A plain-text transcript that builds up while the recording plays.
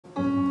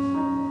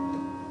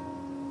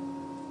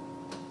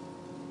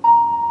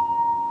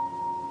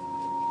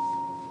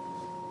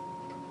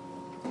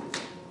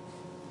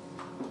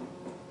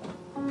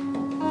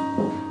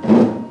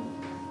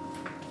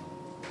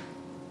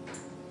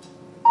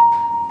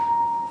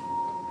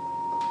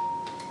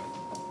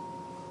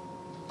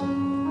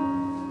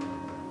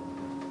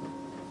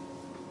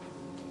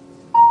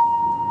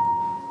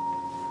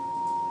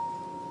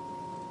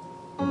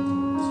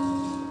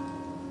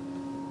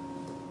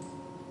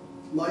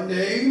My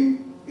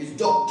name is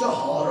Dr.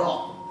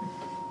 Hara.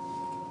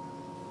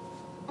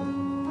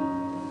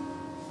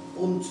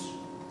 Und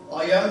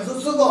I am the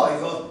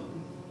survivor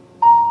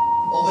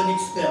of an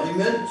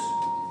experiment.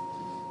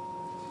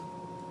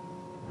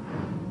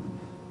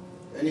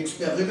 An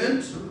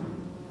experiment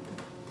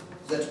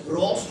that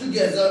brought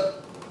together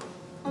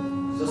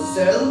the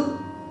cell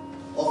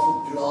of a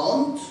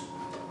plant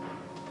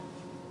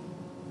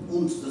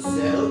and the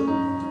cell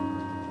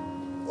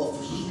of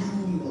a human.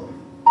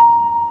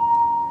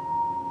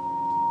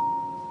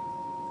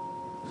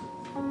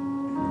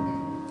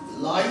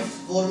 Life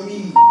for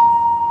me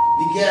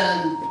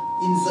began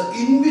in the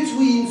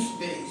in-between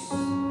space,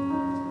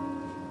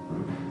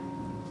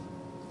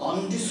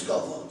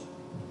 undiscovered,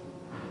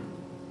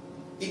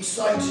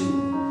 exciting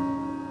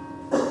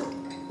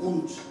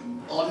and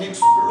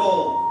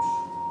unexplored.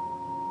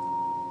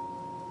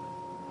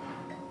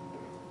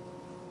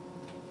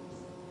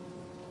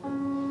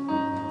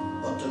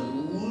 But the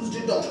rules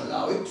did not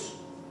allow it,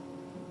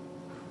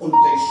 and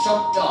they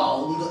shut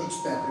down the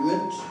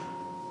experiment,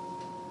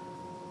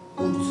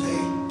 and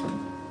they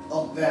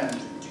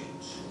abandoned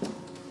it.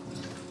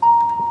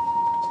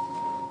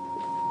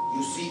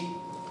 You see,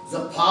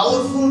 the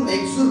powerful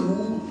make the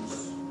rules,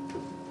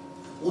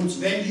 and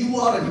when you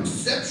are an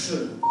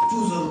exception to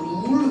the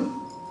rule,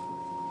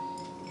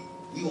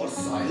 you are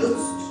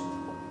silenced,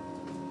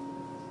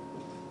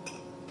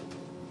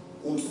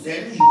 and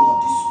then you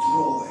are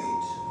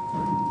destroyed.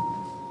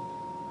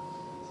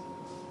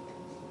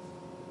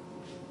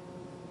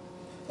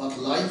 But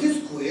life is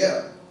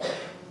queer,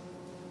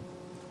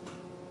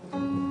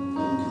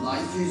 and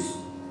life is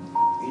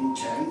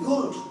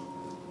entangled.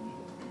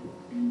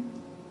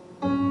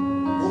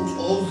 And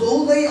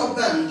although they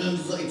abandoned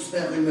the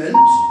experiment,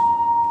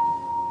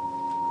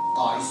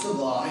 I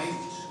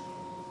survived.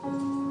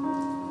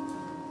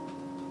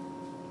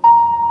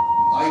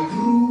 I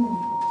grew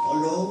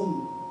alone,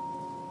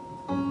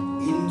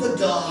 in the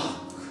dark.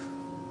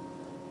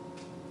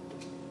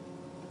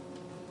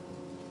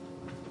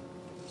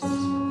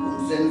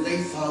 And then they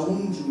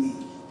found me.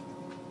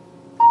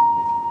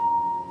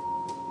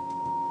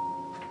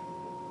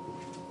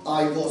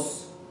 I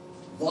was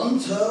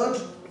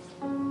 1/3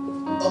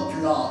 a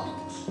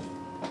plant,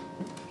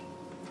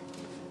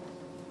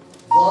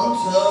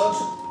 1/3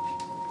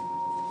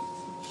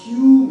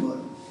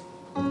 human,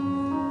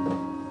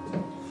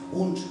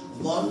 and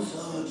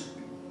 1/3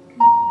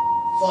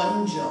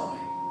 fungi.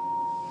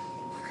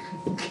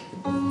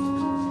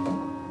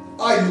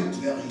 I looked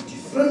very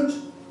different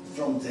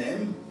from them.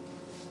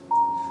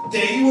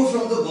 They were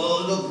from the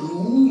world of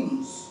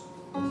rules.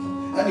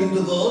 And in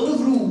the world of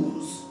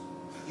rules,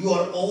 you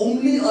are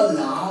only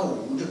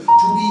allowed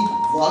to be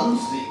one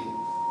thing.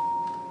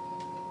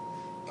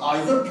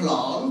 Either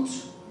plant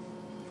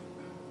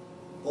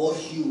or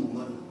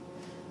human.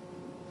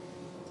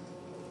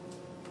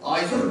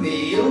 Either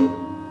male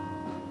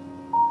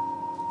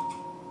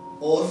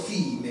or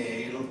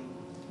female.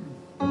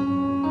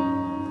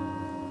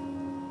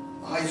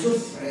 Either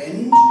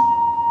friend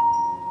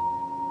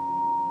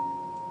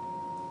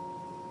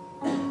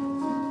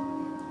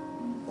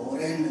or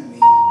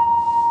enemy.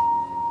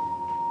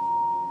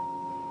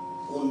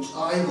 And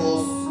I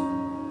was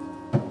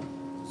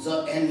the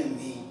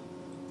enemy.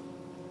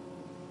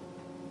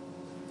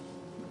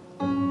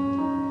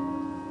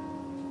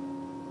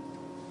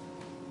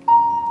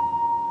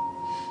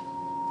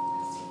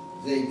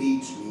 They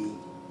beat me.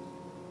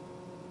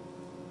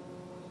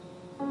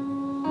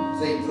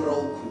 They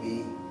broke me.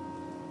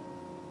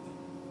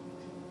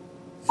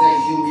 They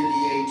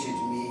humiliated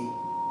me.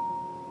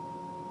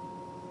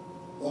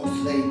 And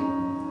they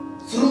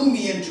threw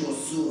me into a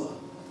sewer.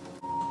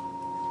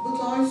 But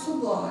I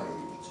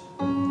survived.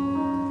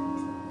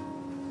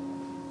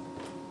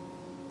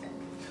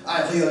 I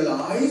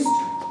realized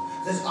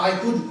that I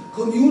could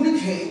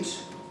communicate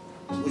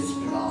with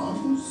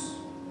plants.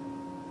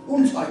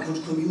 And I could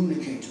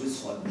communicate with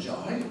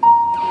fungi.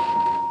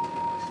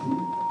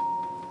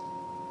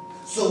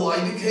 So I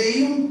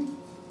became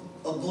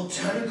a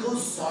botanical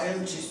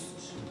scientist.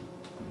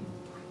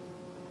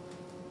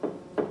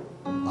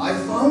 I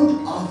found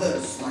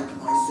others like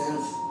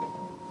myself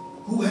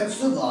who had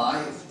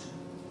survived,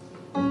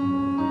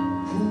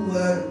 who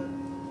were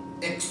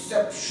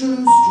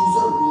exceptions to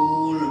the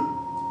rule,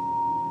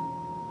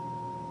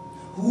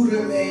 who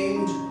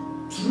remained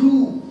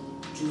true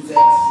to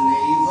their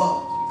flavor.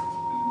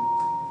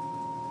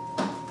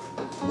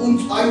 And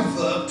I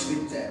worked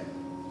with them.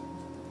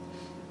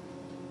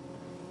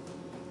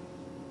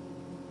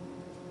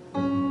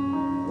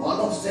 One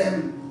of them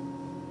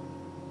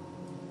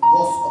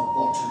was a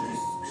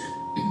botanist.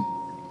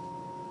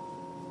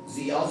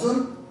 The other,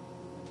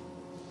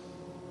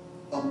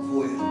 a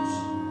poet.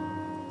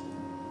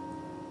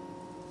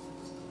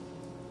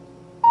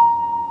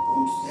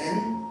 And then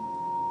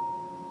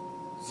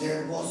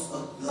there was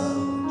a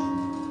third.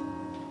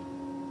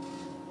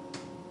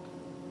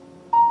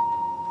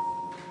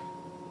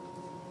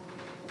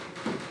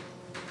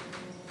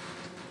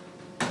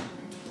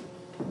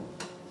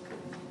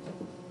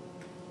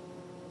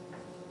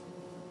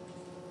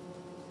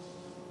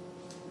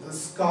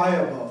 sky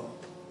above,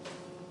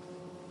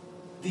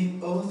 the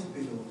earth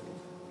below,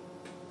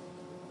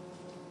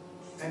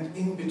 and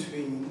in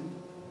between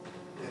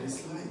there is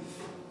life.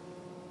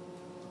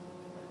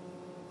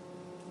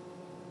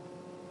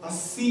 A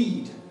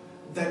seed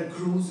that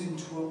grows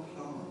into a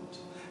plant,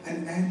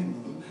 an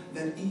animal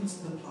that eats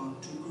the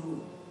plant to grow.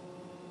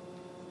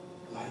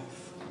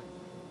 Life.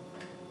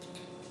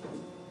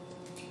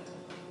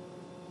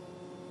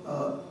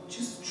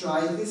 Just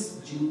try this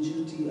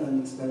ginger tea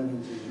and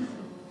experimentation.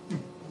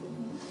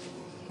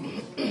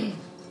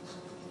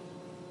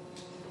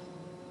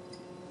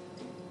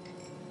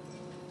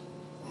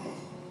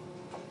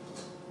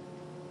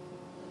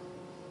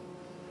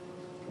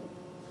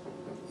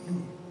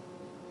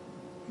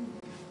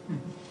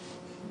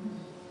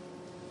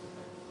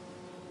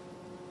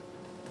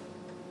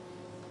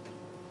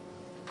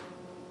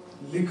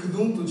 लिख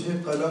दूं तुझे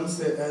कलम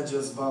से ए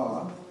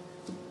जज्बात,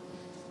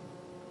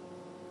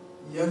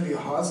 या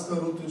लिहाज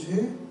करूं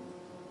तुझे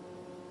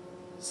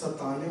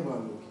सताने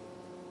वालों की.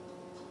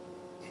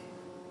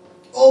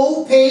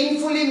 Oh,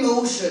 painful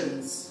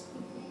emotions.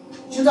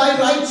 Should I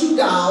write you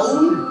down?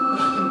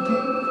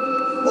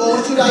 Or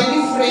should I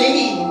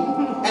refrain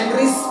and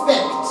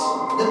respect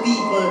the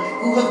people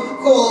who have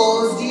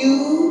caused you?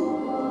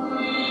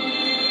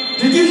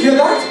 Did you hear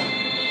that?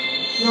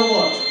 Hear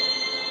what?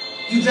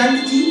 You drank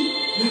the tea?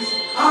 Yes.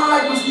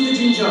 Ah, it must be the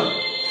ginger.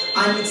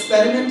 I'm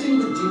experimenting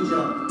with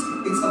ginger.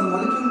 It's a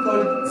molecule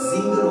called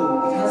zingaro.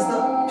 It has the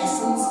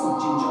essence of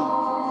ginger.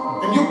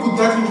 And you put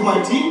that into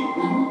my tea?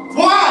 Mm-hmm.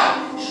 Why?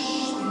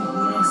 Shh, they will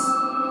hear us.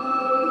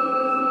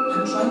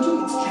 I'm trying to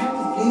extract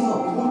the flavor.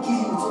 It won't kill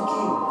you, it's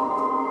okay.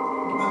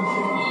 I'm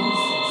hearing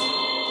voices.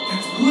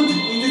 That's good.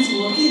 It is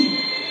working.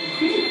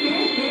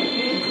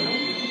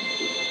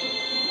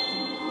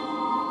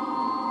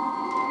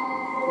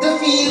 The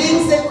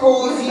feelings that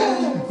cause you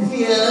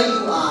fear,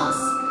 you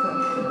ask.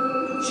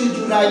 Should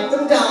you write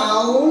them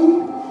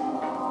down?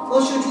 Or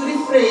should you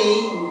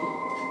refrain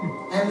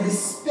and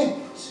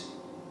respect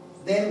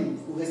them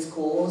who has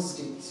caused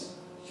it?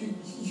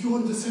 You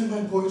understand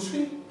my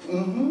poetry?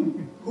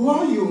 Mm-hmm. Who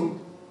are you?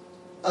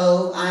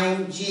 Oh,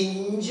 I'm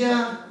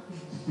Ginger.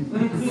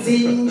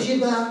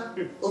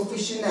 Zingiber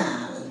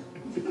officinal.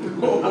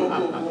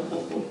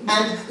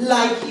 And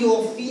like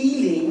your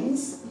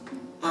feelings,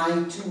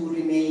 I too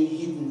remain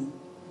hidden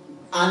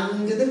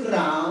under the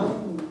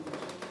ground.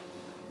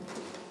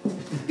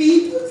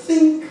 People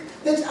think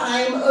that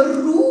I'm a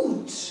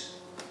root,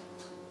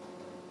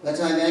 but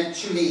I'm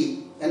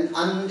actually an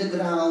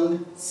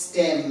underground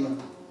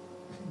stem,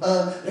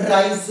 a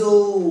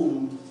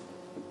rhizome.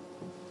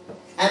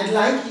 And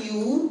like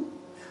you,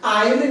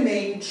 I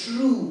remain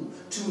true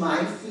to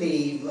my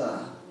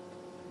flavor.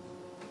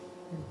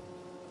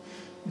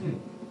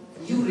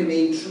 You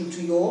remain true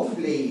to your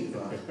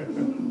flavor.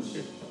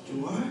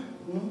 Do I?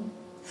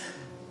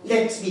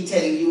 Let me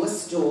tell you a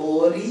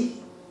story.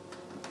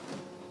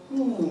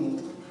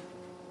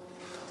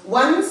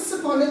 Once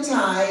upon a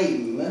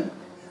time,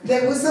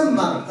 there was a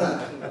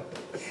mother,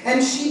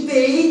 and she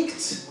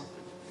baked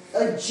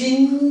a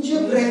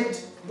gingerbread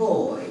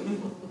boy.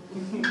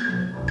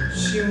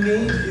 She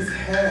made his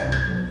hair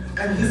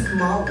and his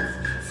mouth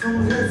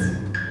from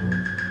resin,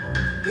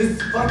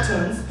 his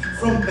buttons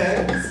from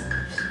berries.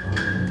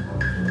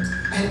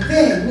 And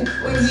then,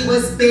 when he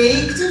was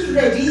baked and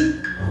ready,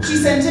 she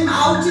sent him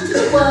out into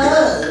the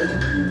world.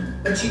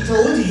 But she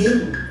told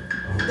him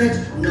that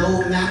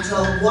no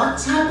matter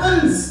what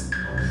happens,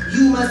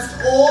 you must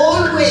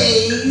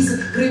always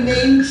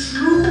remain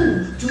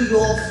true to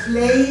your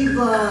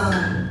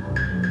flavor.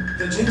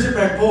 The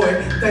gingerbread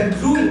boy then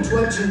grew into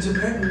a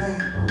gingerbread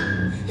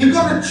man. He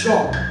got a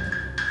job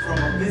from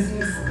a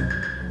businessman.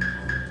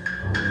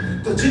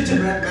 The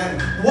gingerbread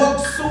man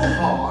worked so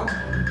hard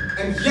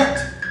and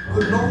yet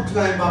could not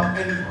climb up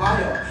any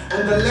higher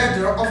on the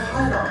ladder of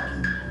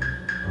hierarchy.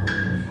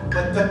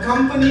 But the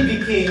company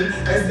became,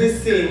 as they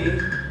say,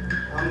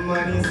 a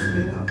money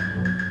spinner.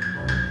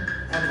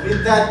 And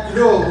with that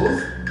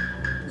growth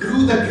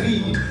grew the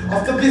greed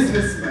of the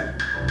businessman.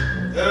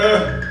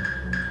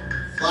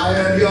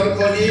 Fire your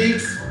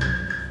colleagues.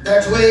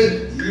 That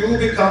way you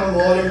become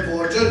more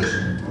important.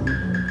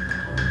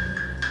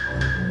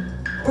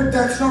 But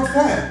that's not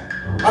fair.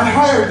 I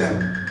hired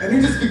them, and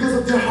it is because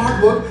of their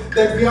hard work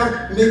that we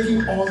are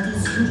making all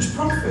these huge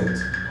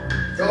profits.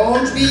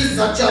 Don't be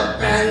such a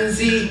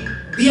pansy.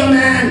 Be a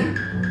man.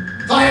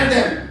 Fire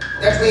them.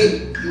 That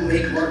way you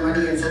make more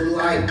money and so do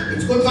I.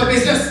 It's good for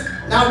business.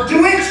 Now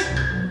do it.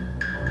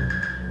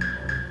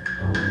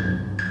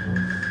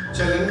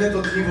 चलन में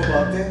तो थी वो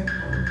बातें,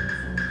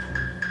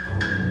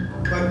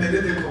 पर मेरे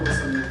दिल को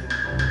पसंद नहीं है.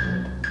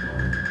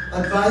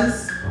 Advice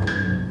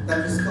that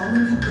was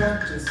commonly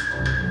practiced,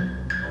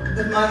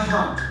 but my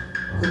heart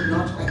could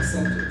not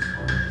accept it.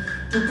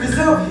 To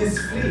preserve his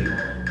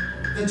flavor,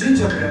 the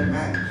gingerbread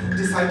man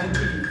decided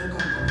to leave the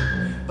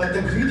company. But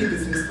the greedy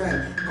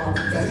businessman got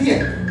very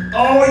angry.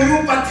 Oh,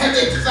 you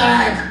pathetic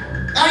fag.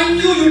 I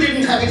knew you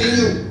didn't have it in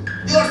you.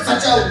 You're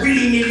such a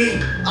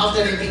willy-nilly.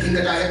 After everything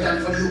that I have done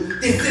for you,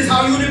 this is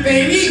how you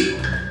repay me.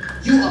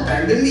 You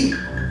abandon me.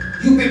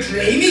 You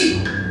betray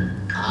me.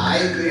 I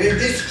will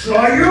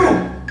destroy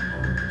you.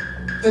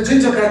 The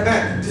gingerbread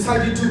man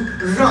decided to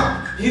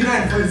run. He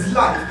ran for his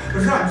life.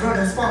 Run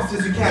as fast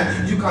as you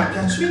can. You can't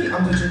catch me,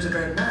 I'm the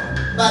gingerbread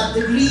man. But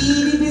the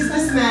greedy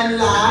businessman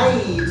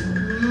lied.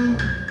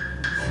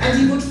 And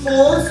he put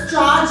false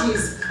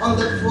charges on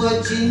the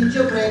poor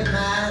gingerbread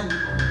man.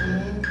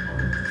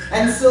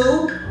 And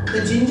so,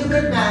 the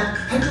gingerbread man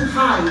had to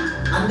hide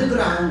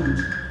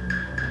underground.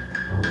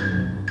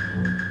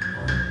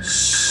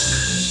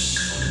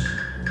 Shh.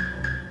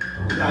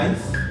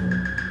 Life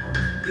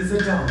is a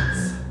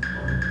dance.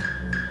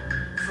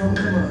 From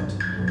the mud,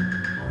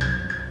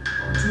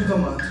 to the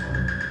mud,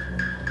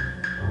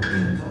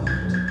 in the mud.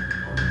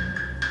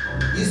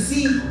 You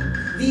see,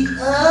 the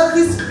earth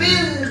is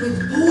filled with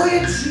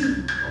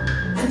poetry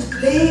and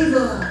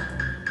flavor.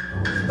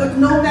 But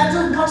no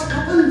matter what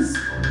happens,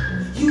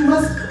 you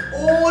must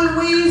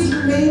always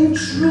remain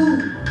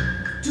true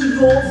to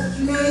your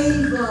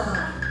flavor.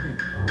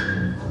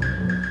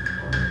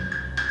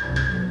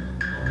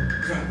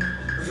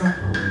 Run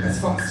as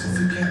fast as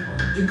you can.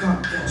 You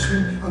can't catch me,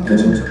 I'm the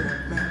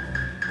gingerbread man.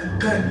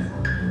 And then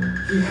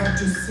he had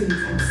to save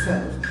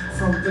himself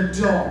from the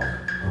dog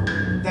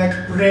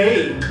that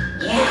brayed.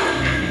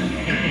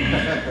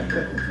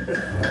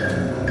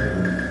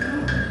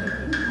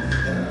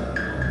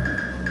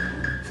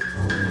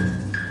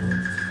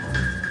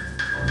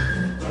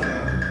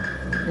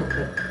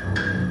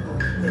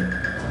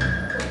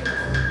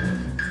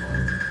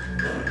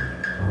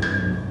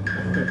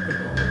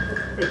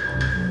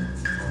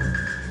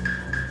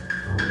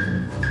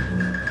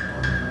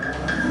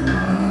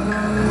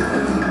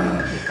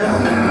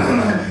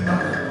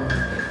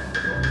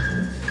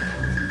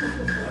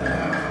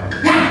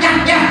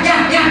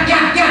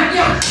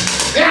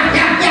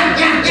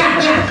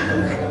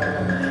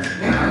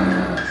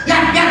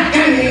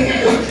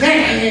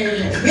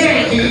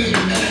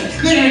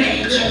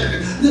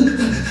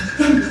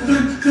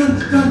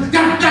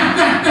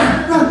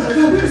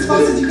 As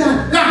fast as you can.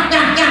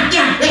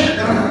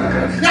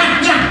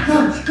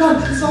 Run,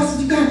 as fast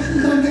as you can.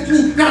 You can't catch me.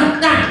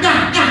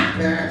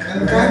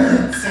 And then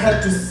he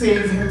had to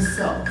save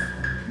himself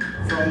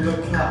from the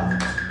cloud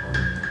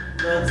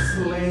that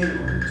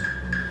slaved.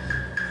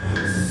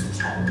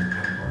 Stop.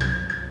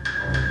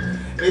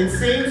 It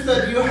seems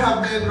that you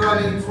have been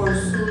running for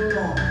so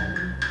long.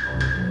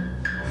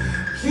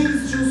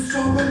 Please do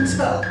stop and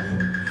tell me,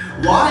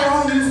 why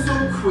are you so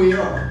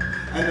queer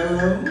and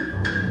alone?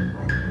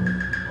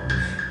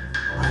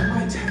 I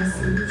might have a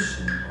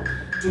solution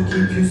to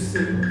keep you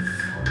safe.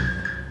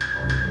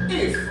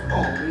 If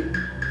only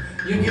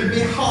you give me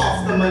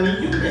half the money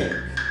you make.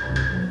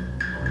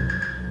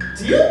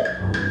 Deal?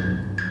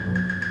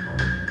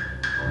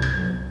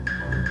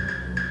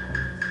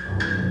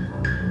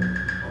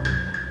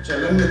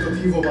 चलन में तो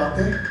थी वो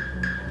बातें,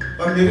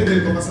 पर मेरे दिल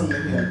को पसंद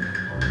नहीं आई.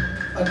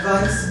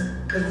 Advice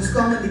that was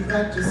commonly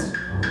practiced,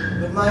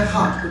 but my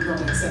heart could not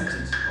accept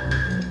it.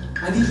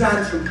 And he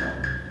ran from her.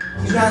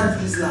 He ran for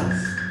his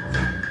life.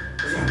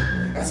 Run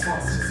as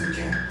fast as you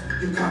can.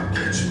 You can't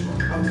catch me.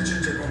 I'm the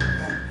gingerbread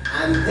man.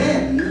 And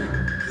then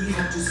he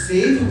had to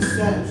save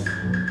himself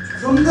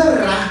from the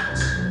rat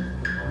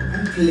who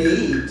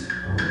played.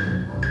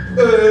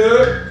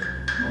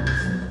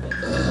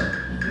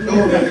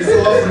 Don't be so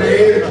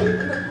afraid.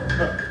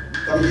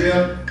 Come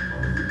here.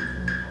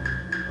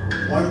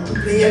 Want to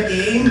play a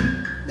game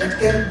that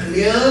can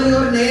clear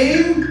your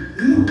name?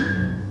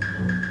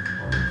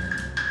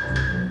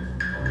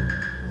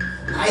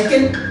 I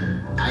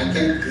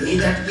can play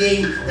that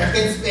game that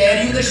can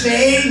spare you the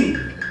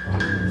shame.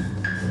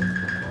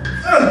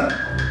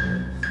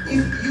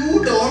 If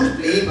you don't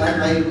play by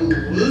my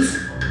rules,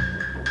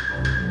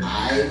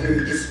 I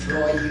will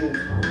destroy you.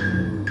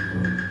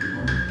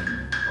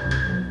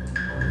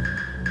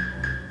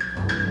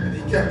 And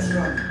he kept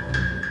running.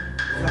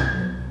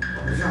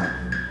 Run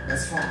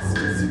as fast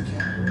as you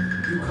can.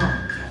 You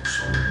can't catch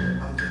me.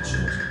 I'm the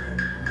gingerbread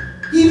man.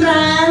 He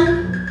ran.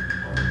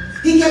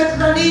 He kept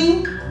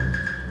running.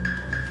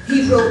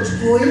 He wrote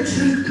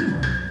poetry.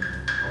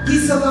 He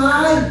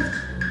survived.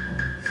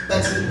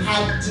 But he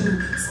had to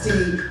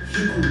stay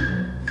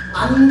hidden,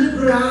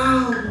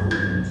 underground,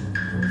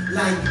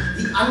 like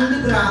the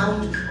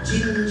underground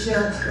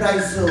ginger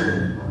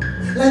rhizome.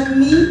 Like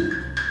me.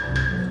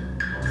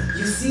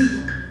 You see,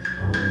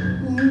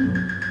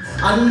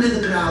 under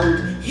the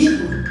ground,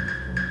 hidden.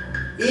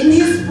 In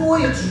his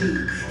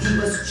poetry, he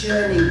was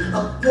churning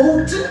a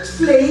potent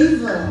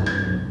flavor,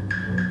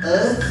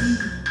 earthy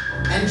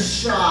and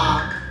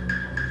sharp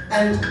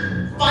and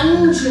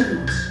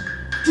pungent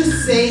to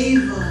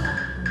savor.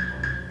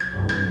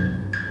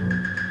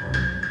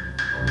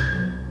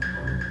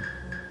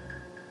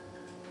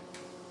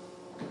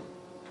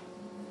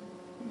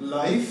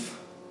 Life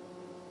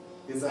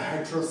is a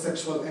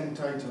heterosexual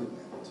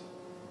entitlement.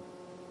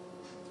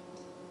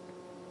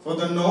 For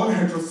the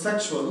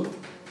non-heterosexual,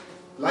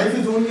 life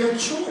is only a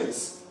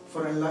choice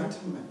for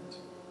enlightenment.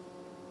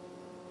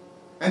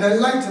 And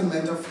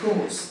enlightenment, of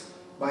course,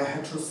 by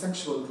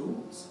heterosexual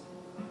rules.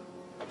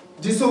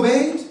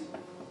 Disobeyed?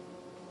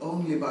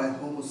 only by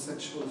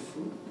homosexual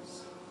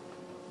fools.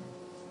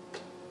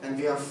 And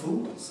we are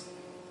fools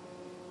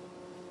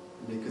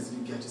because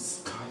we get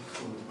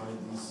stifled by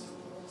these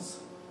fools.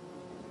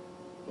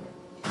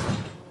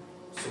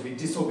 So we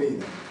disobey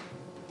them.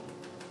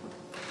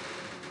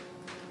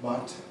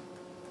 But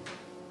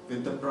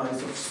with the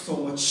price of so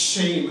much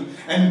shame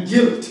and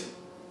guilt.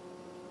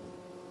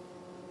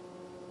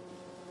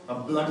 A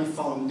bloody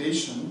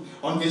foundation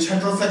on which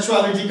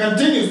heterosexuality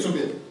continues to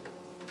build.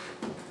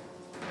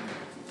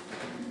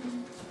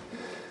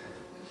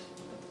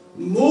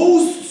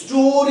 Most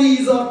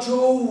stories are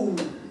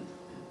told,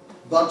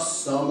 but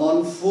some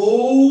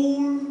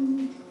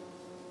unfold.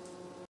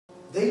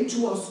 They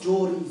too are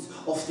stories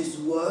of this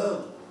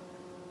world,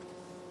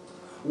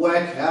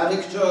 where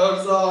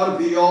characters are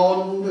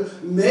beyond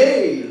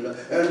male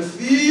and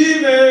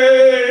female,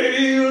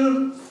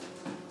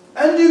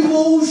 and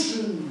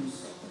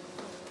emotions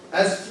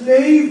as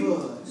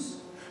flavors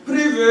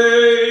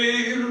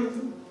prevail,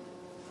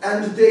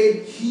 and they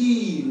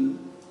heal,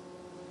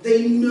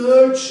 they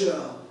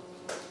nurture,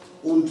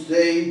 and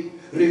they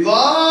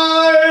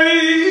revive,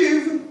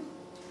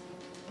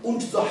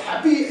 and the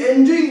happy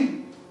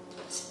ending,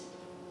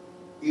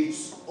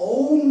 it's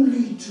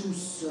only to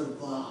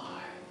survive.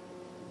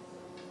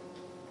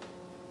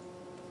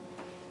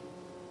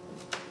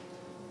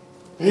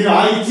 फिर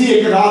आई थी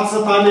एक रात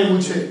सताने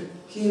मुझे.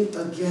 Came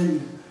again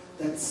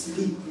that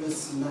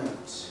sleepless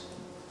night.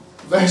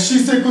 वहशी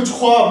से कुछ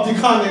ख्वाब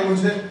दिखाने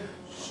मुझे.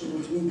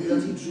 Showed me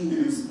bloody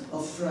dreams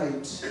of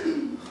fright.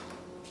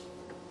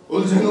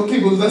 उलझनों की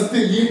गुलदस्ते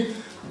लिए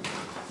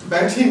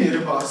बैठी मेरे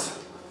पास.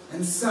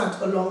 And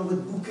sat along with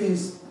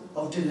bouquets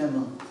of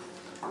dilemma.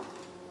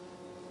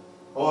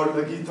 और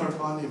लगी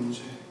तड़पाने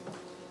मुझे.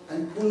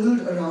 And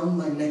pulled around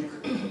my neck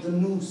the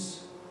noose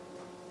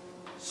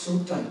so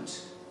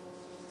tight.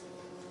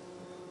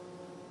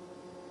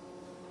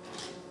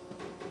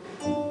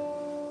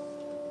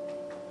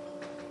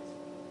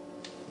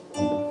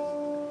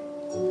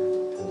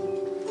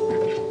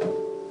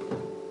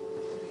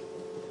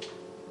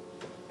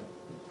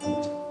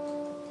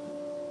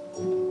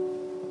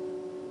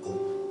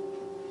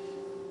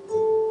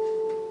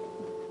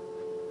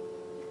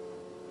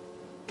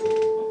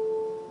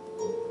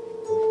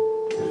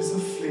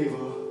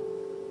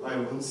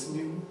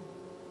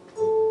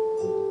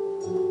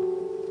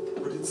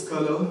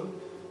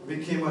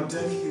 Became a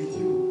deathly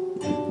hue.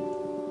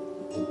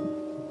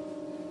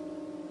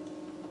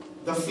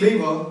 The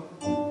flavor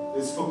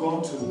is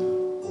forgotten.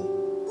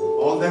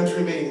 All that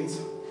remains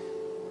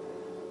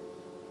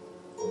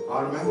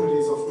are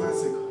memories of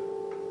massacre.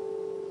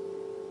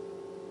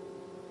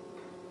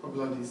 A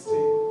bloody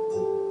stain.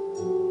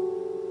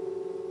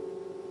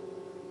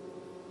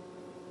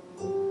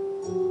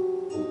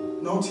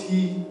 Not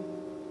he,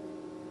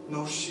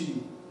 nor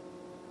she.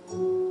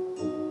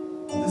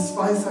 The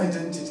spice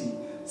identity,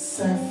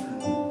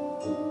 saffron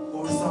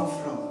or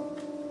saffron.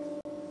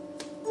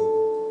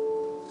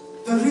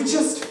 The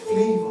richest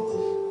flavor,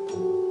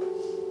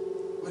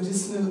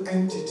 medicinal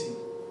entity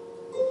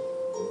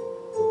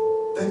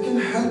that can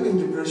help in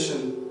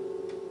depression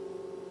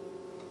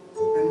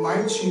and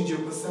might change your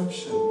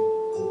perception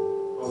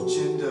of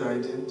gender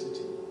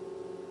identity.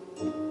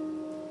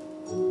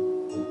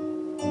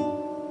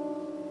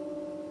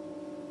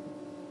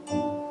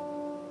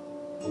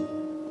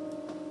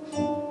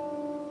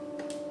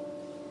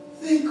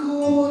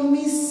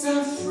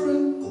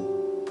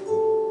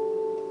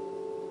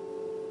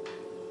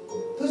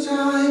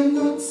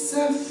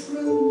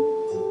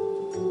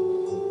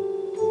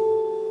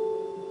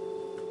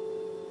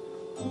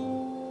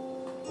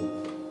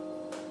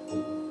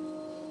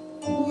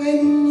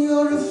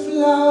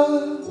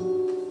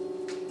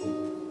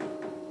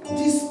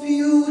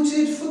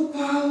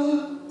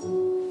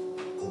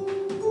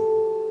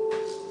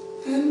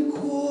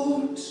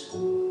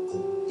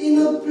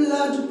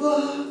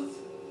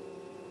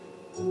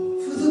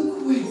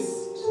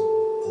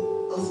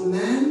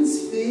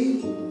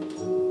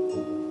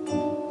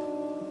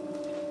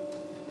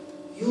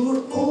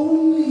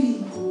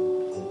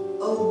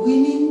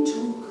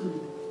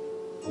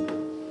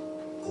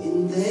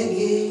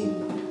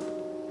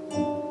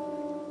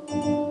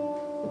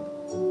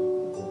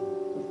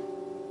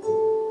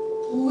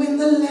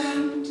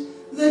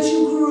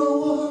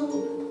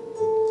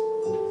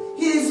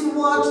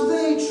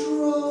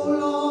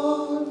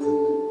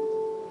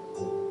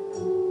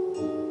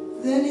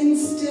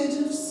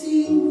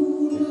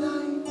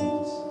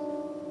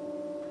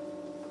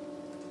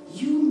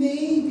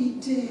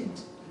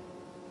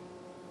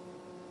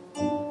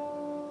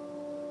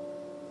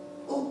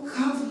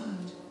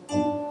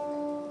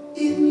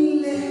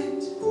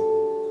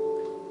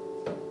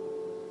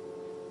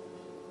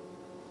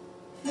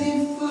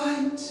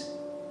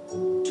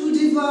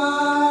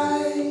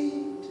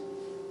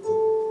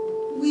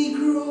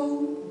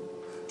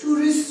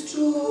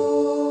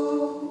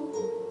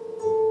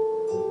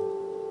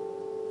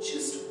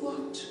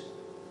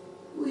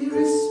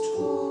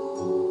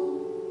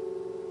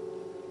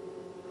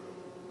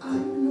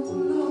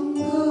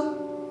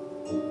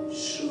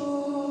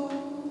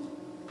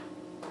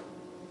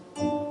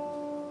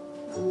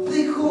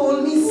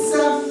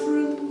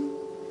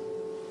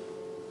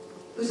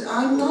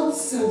 I'm not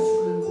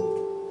saffron.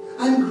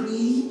 I'm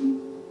green.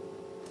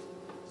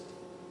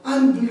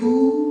 I'm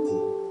blue.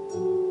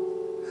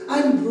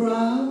 I'm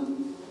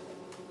brown.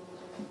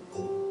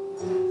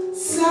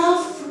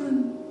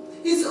 Saffron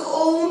is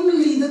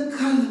only the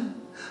color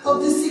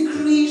of the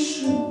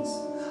secretions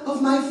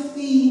of my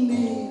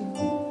female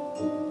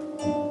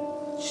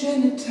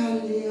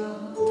genitalia.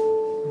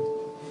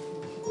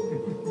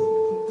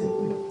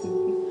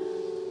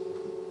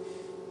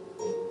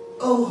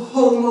 Oh,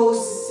 Homo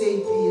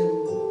sapien,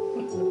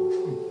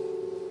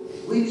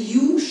 will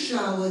you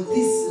shower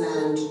this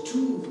land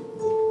too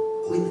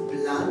with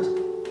blood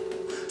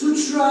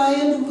to try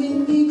and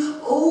win me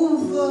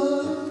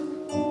over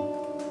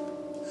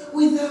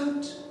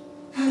without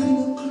having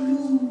a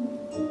clue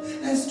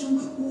as to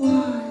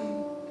why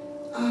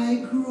I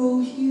grow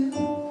here?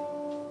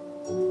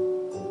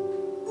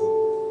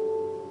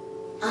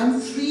 I'm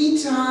 3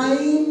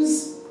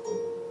 times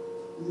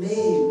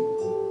male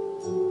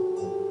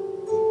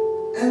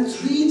and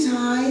 3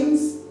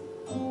 times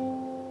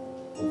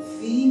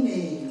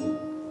female,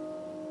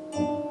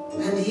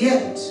 and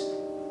yet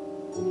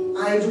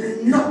I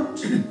do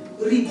not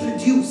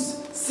reproduce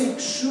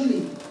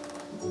sexually.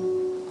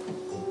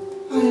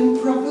 I am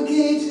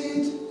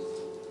propagated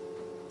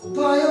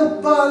by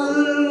a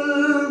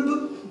bulb.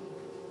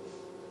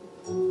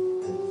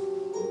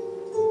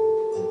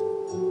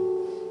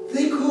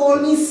 They call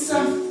me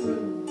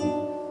saffron,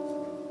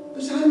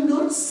 but I'm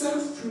not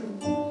saffron.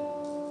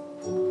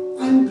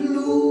 I'm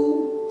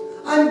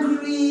blue, I'm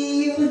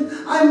green,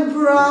 I'm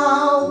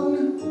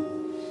brown.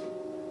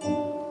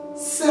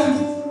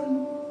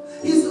 Saffron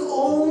is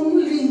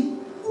only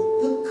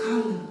the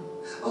color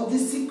of the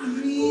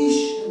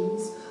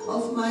secretions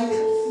of my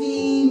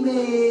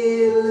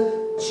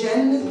female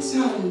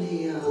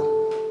genitalia.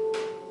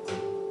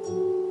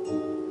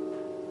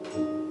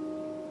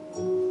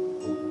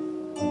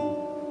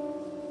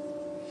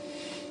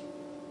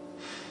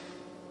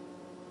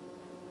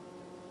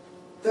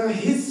 The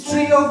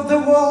history of the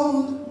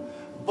world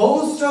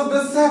boasts of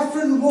the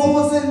saffron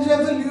wars and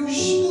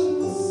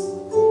revolutions,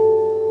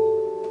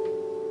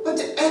 but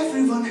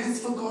everyone has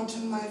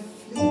forgotten my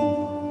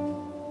flame.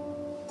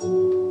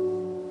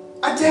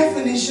 A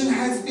definition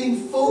has been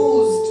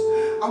forced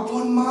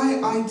upon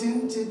my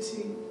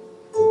identity.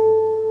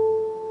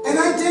 An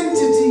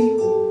identity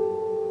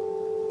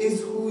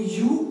is who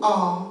you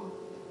are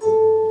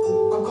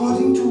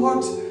according to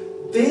what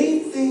they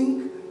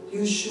think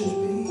you should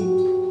be.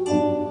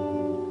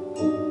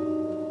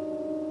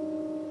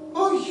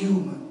 Oh,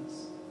 humans,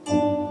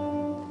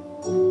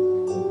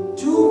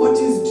 do what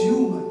is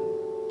human.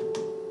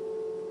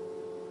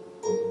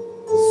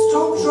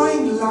 Stop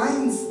drawing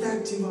lines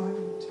that divide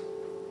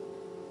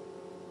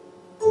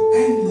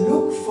and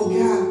look for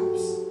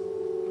gaps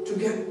to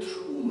get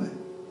through me.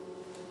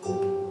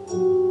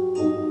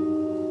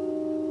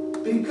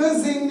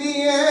 Because in the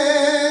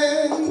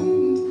end,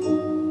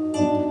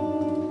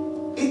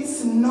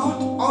 it's not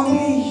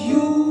only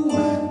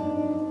human.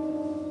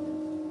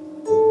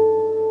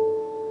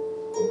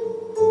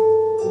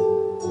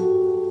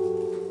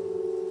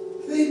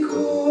 They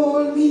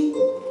call me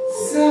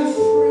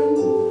saffron,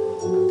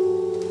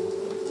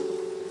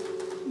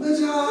 but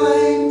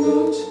I'm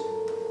not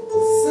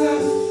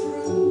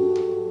saffron.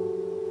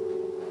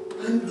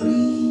 I'm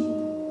green,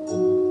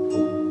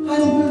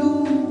 I'm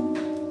blue,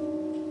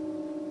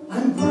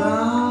 I'm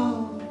brown.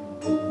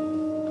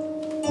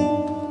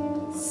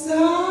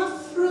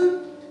 Saffron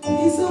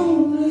is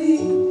only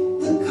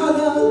the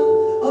color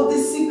of the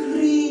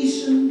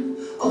secretion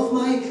of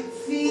my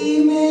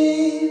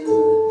female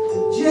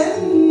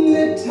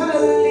genitalia.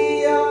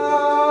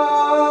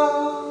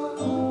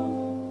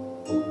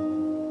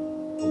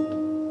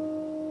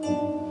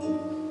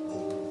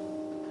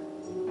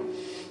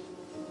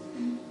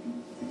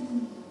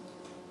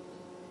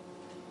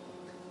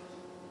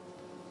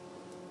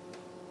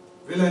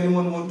 Will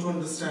anyone want to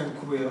understand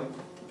queer?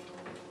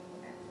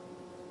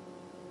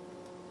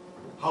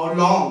 How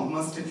long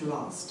must it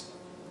last?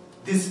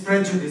 This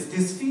prejudice,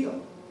 this fear.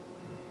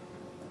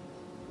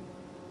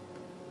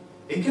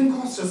 It can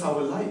cost us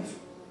our life,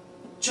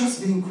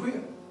 just being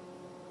queer.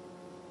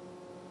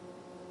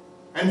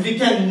 And we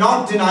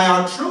cannot deny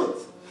our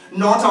truth,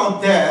 not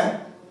out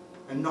there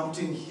and not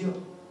in here.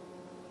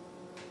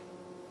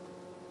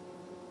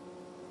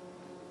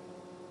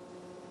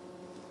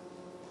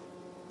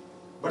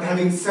 But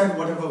having said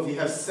whatever we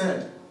have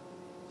said,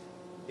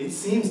 it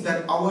seems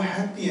that our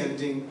happy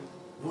ending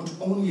would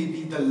only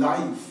be the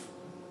life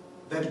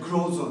that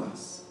grows on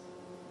us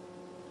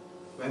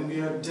when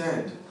we are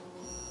dead.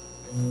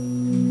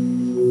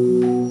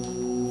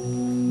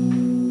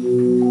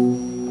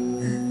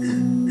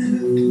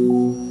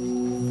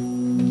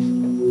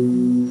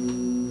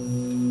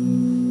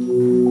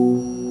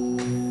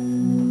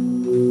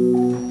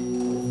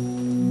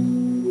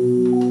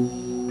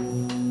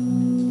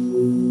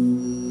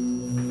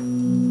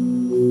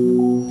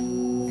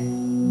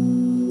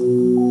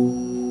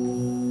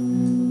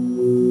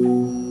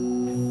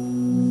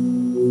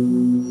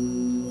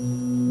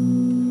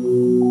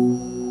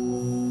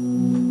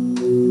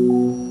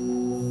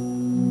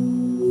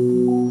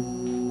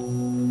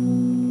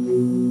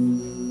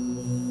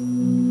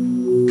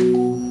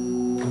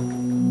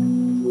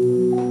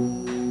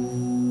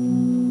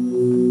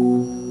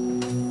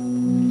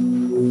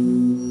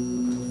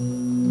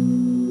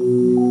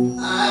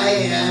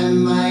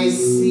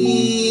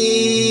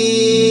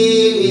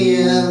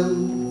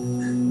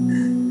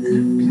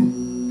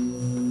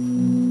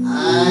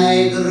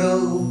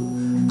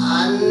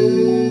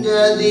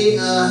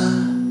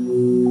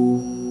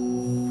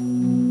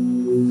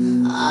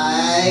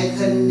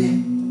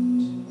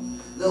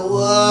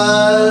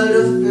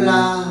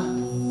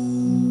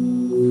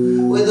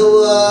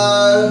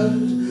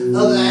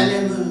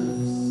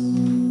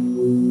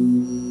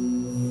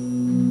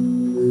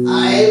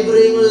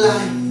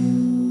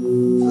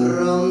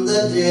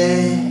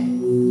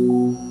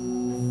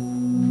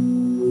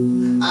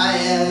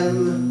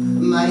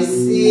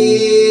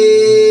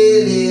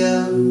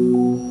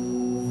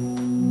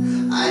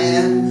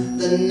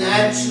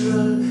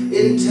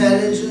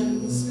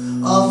 intelligence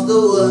of the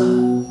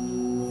world,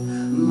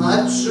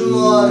 much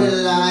more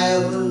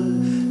reliable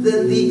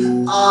than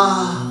the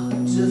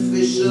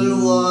artificial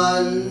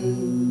one.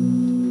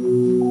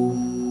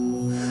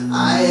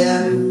 I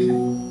am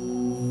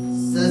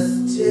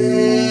sustainable.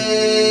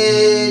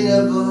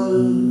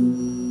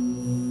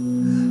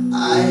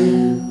 I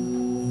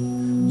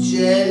am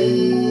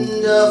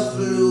gender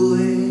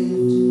fluid.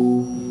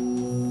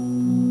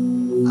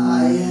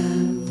 I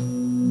am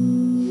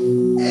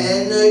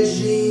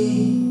energy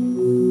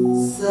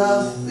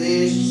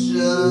sufficient.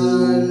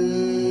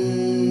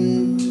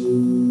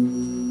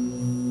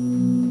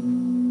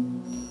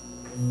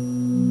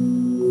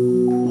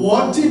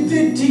 What did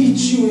they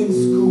teach you in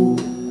school?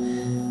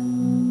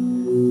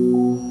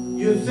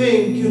 You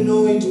think you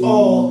know it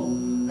all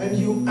and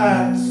you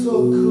act so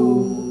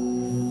cool.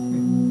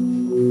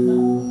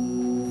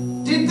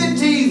 Did they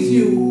tease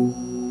you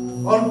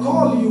or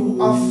call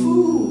you a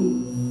fool?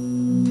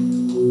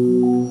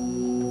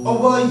 Or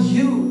were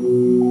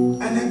you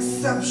an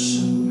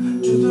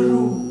exception to the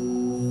rule?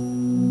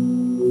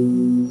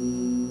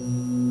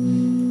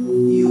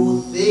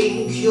 You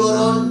think you're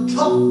on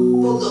top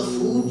of the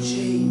food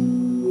chain,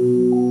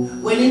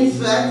 when in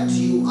fact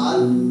you are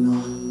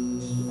not.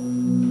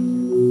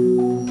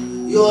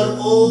 You're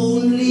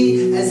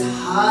only as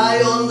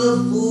high on the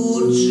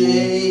food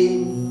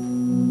chain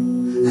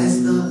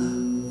as the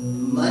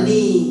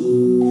money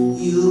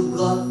you've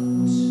got.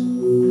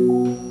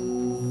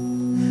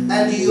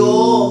 And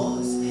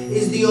yours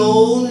is the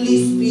only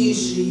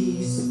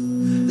species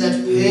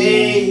that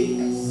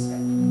pays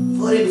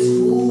for its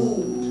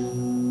food.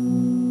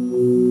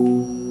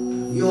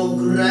 Your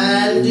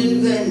grand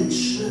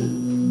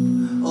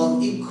invention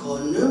of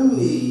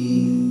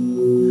economy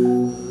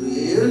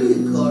really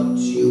got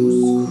you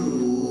screwed.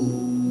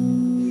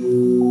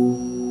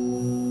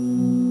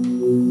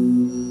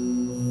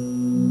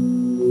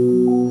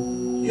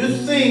 You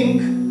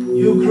think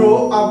you grow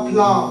a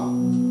plant,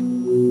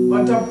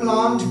 but a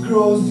plant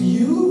grows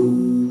you,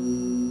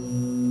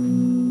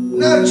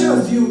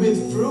 nurtures you with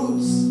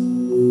fruits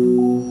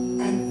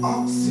and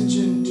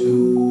oxygen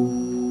too.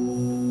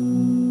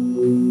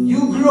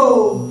 You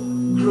grow,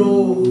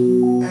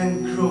 and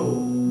grow,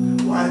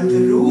 while the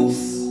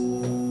roots,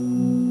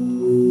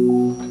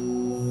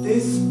 they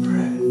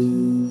spread.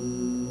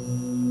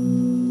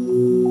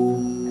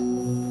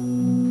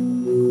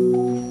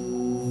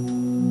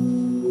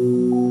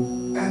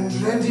 And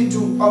ready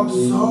to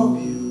absorb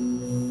you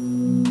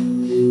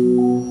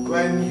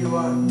when you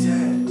are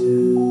dead.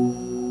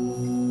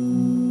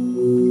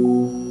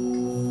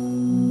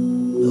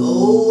 No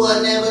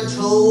one ever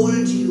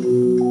told you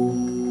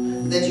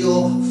that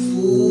you're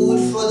food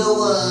for the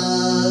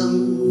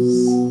worms.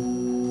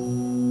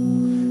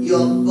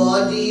 Your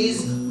body's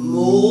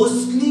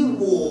mostly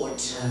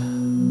water,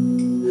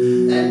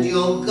 and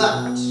your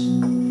gut,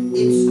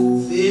 it's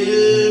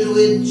filled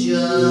with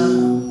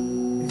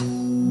germs.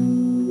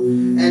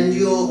 And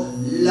your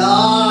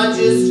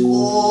largest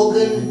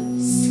organ,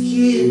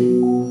 skin,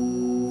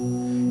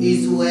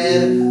 is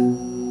where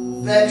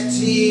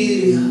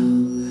bacteria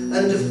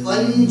and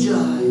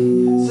fungi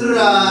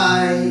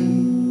thrive.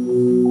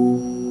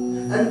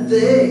 And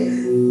they,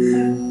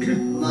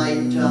 my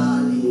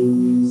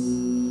darlings,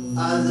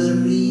 are the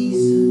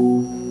reason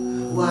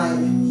why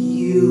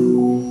you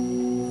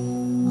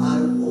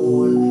are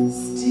all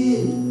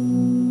still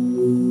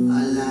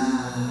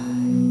alive.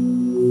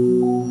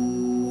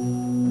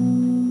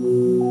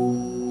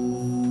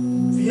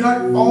 We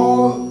are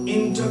all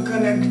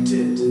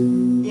interconnected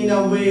in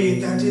a way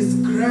that is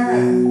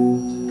grand.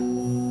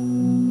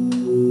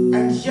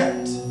 And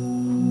yet,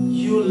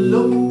 you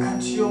look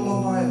at your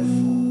mobile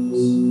phones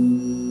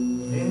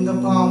in the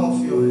palm of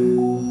your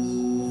hands.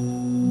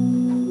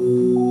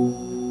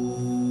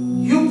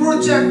 You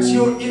project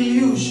your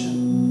illusion,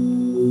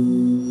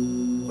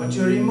 but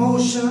your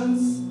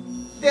emotions,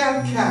 they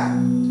are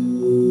capped.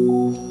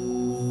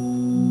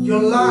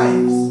 Your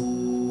lives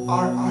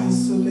are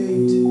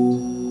isolated,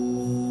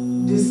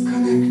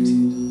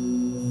 disconnected,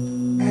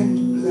 and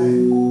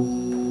blank.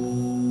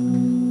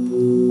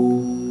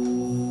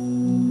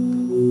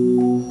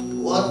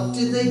 What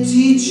did they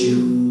teach you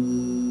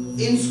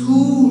in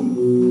school?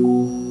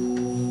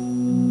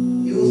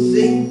 You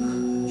think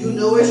you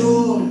know it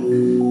all,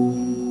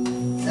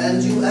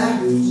 and you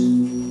act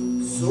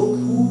so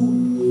cool.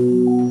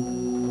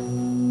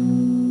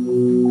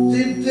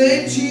 Did they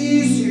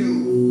tease you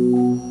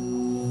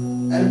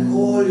and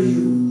call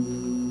you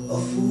a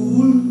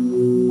fool?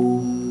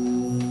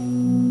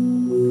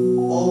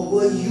 Or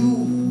were you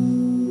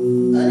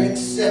an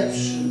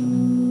exception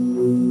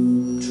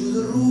to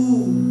the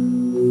rule?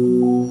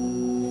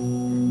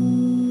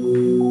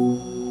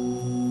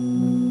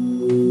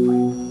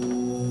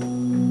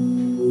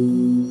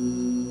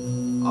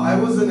 I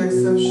was an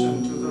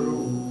exception to the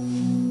rule.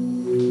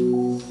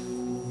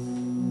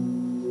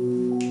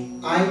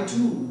 I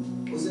too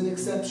was an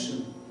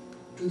exception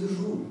to the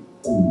rule.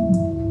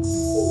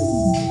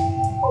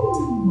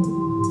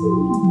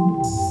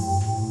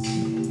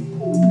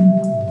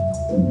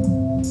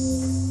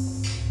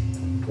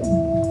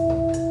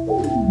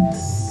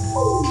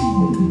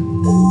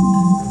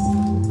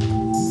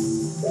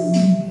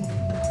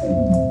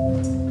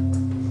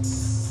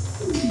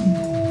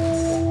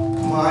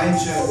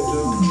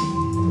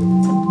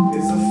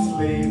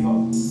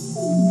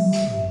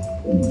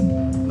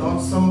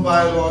 some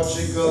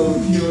biological,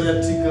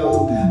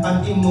 theoretical,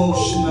 and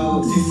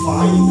emotional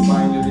defined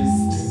binary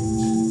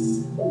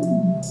state,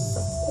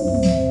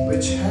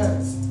 which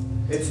has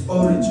its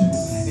origin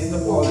in the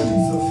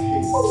politics of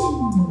hate.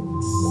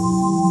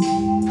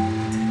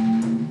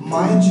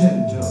 My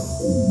gender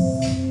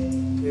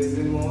is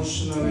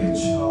emotionally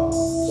charged.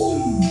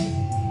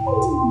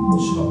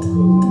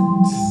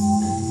 Chocolate.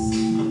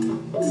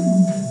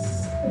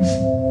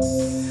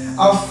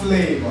 A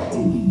flavor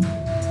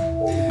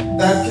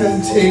that can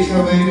take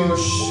away your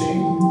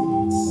shame.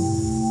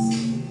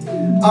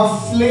 A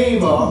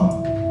flavor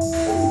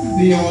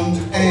beyond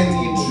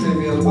any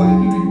trivial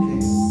binary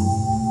game.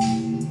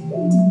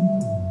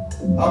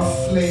 A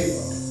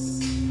flavor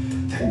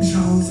that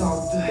drowns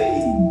out the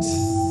hate.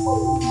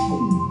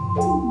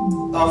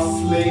 A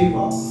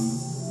flavor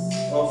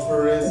of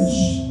rich,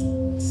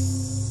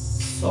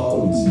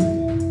 salty,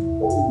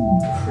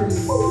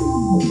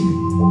 creamy,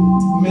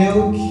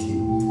 milky,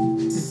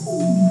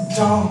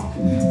 dark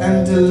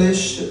and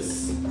delicious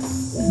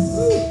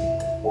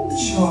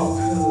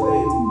chocolate.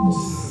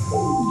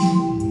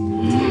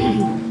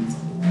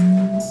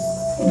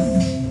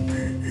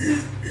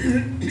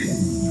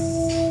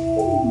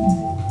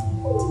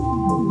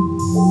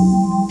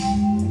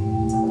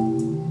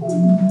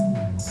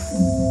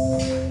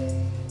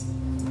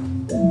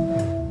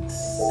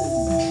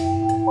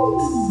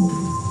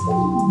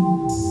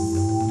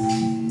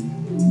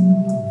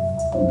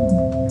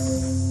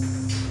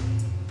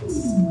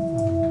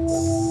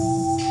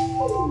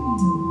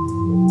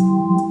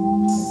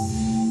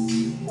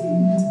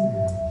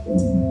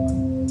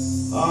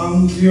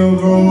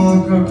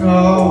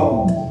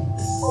 Cacao,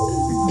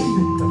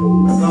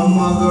 the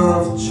mother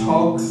of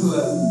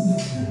chocolate,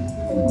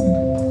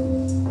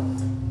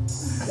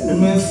 the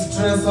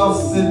mistress of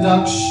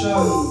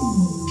seduction,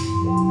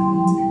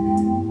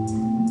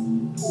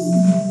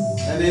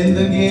 and in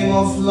the game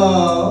of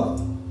love,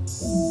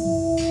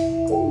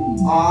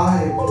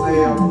 I play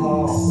a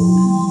part,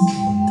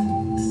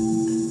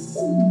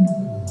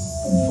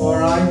 for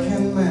I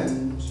can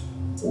mend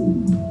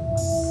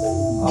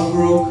a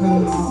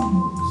broken heart.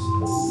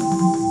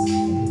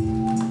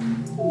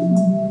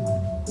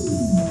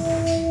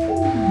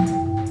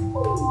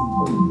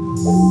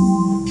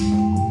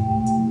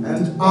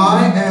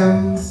 I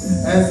am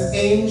as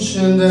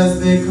ancient as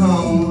they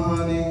come,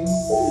 honey.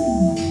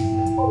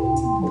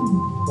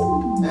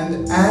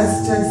 And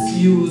Aztecs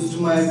used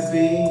my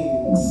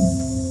veins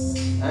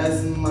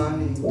as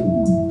money.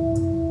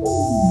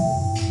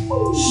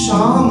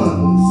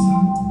 Shamans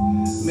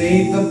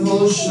made the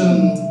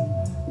potion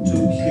to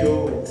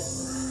cure,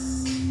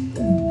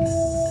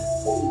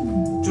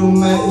 to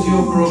mend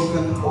your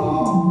broken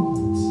heart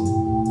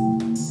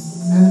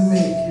and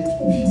make it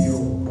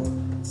pure.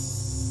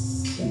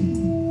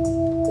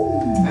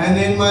 And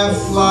in my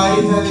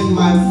flight and in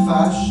my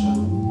fashion,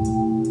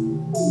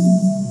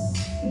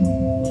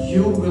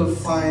 you will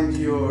find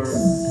your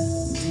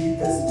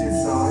deepest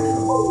desire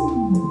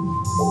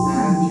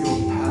and your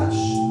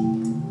passion.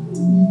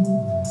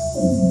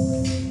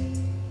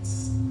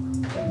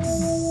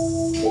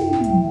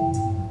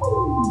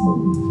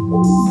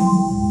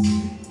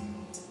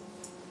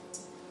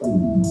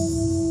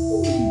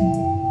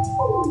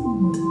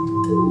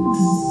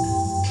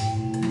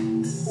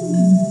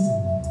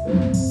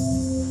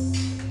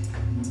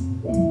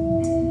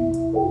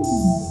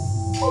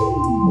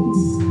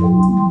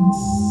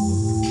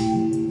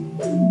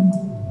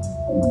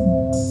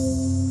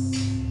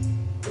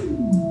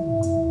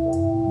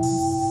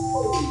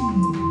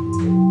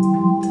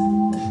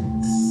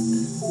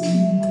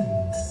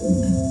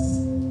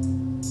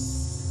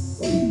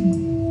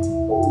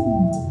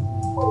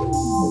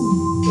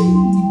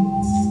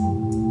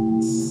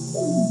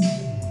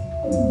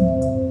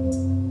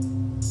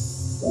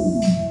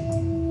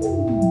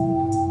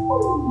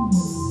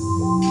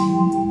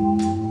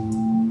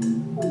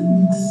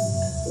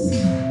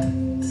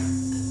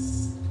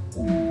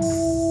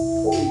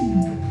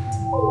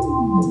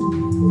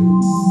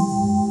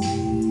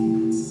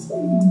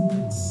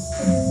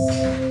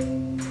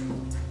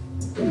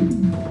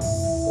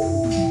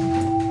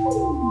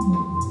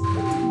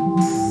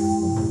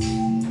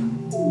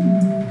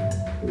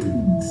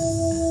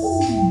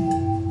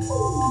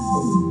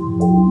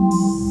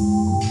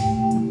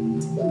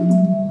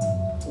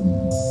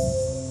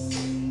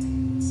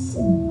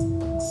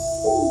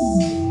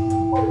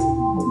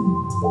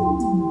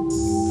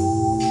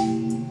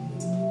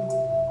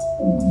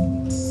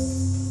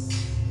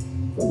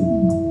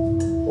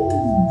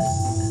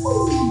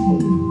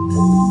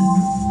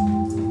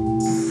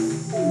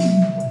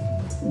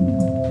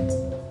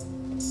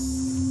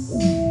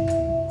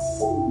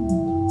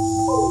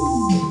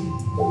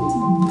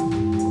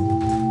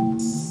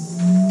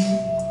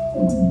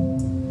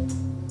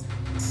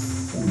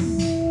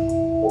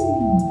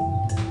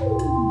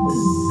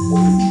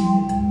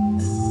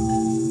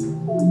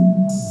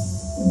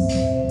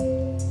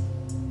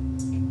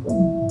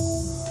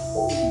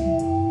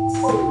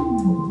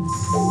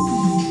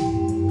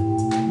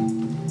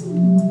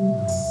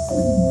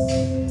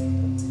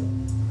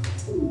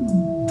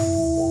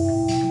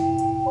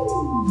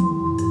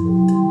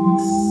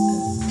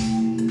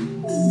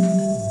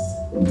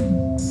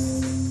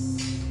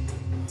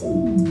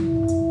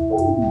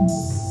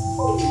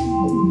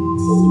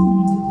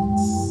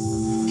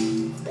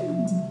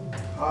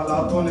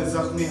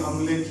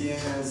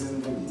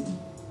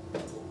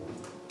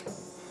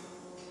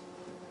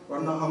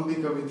 वरना हम भी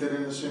कभी तेरे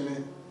नशे में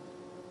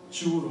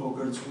चूर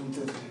होकर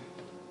झूमते थे।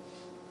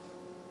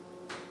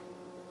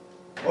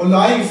 Oh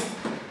life,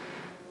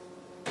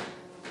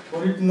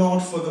 were it not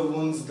for the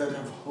wounds that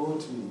have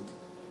hurt me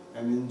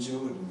and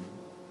injured me,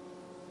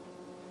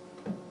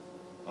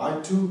 I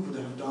too could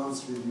have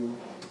danced with you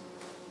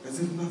as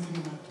if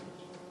nothing mattered.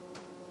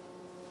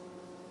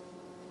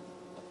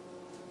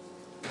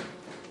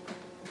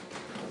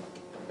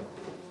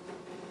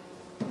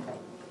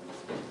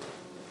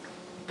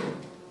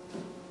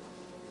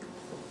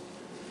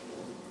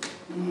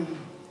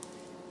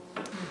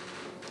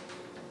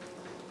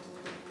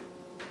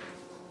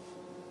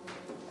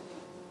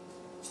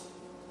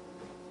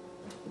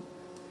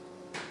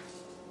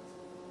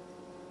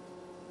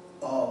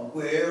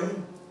 Well,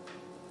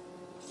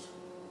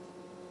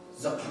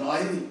 the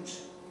climate,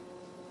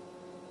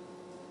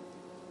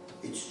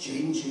 it's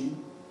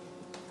changing.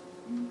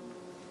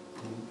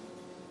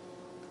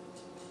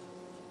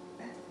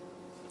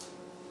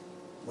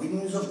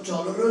 Winds of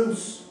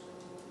tolerance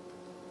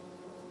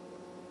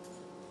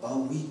are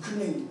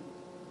weakening.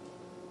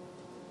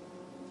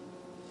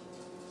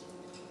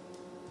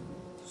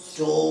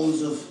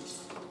 Storms of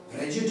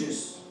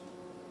prejudice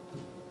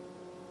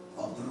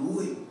are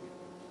brewing.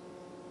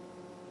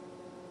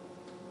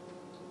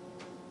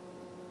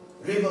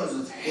 Rivers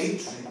of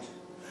hatred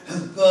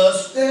have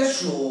burst their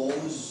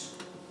shores.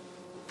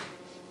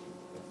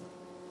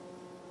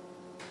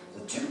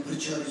 The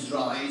temperature is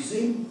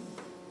rising,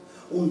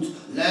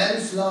 and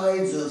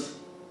landslides of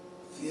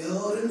fear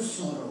and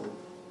sorrow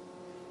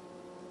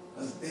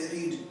have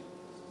buried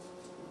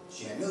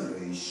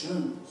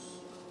generations.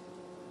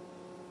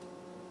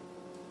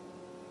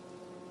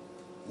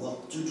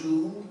 What to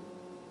do?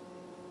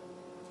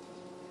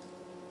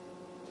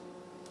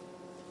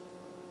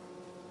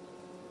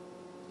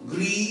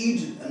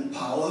 Greed and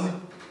power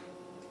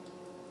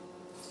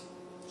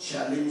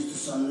challenge the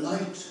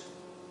sunlight.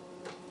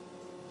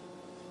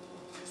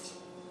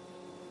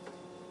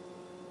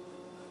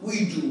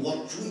 We do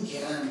what we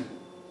can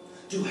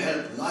to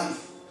help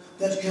life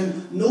that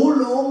can no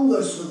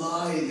longer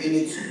survive in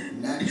its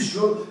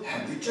natural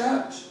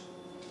habitat.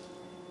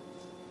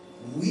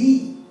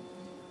 We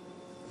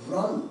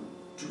run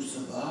to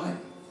survive.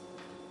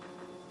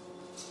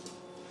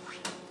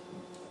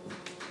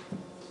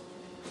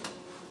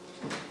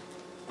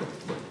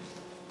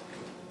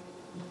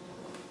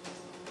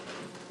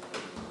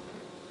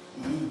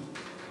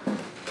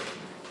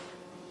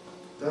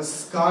 The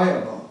sky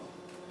above,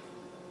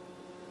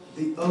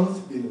 the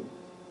earth below,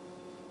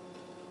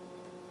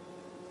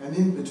 and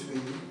in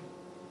between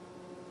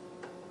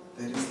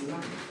there is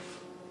life.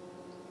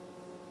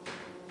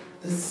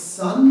 The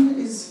sun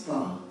is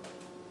far,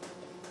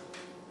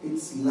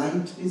 its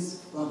light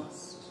is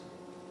fast.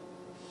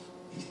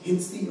 It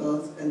hits the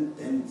earth and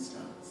then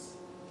starts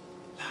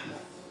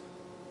life.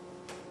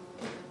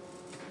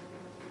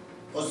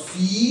 A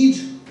seed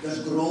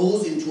that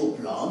grows into a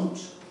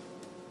plant,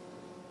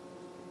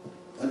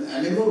 an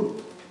animal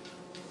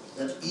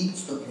that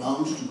eats the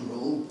plant to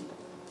grow,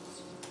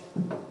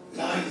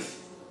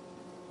 life.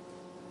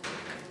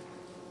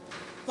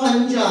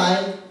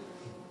 Fungi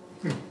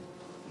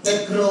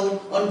that grow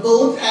on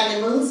both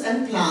animals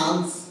and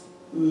plants.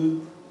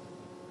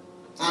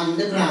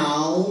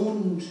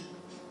 Underground,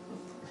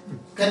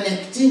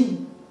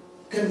 connecting,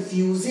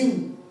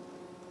 confusing,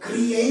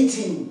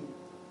 creating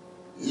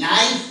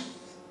life.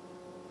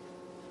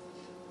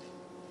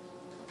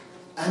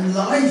 And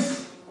life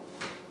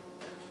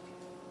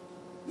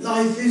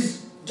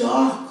is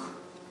dark.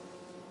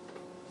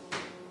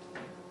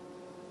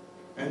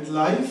 And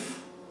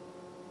life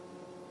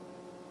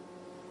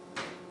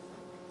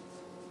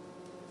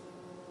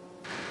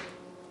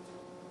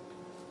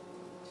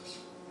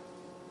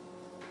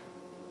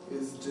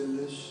is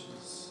delicious.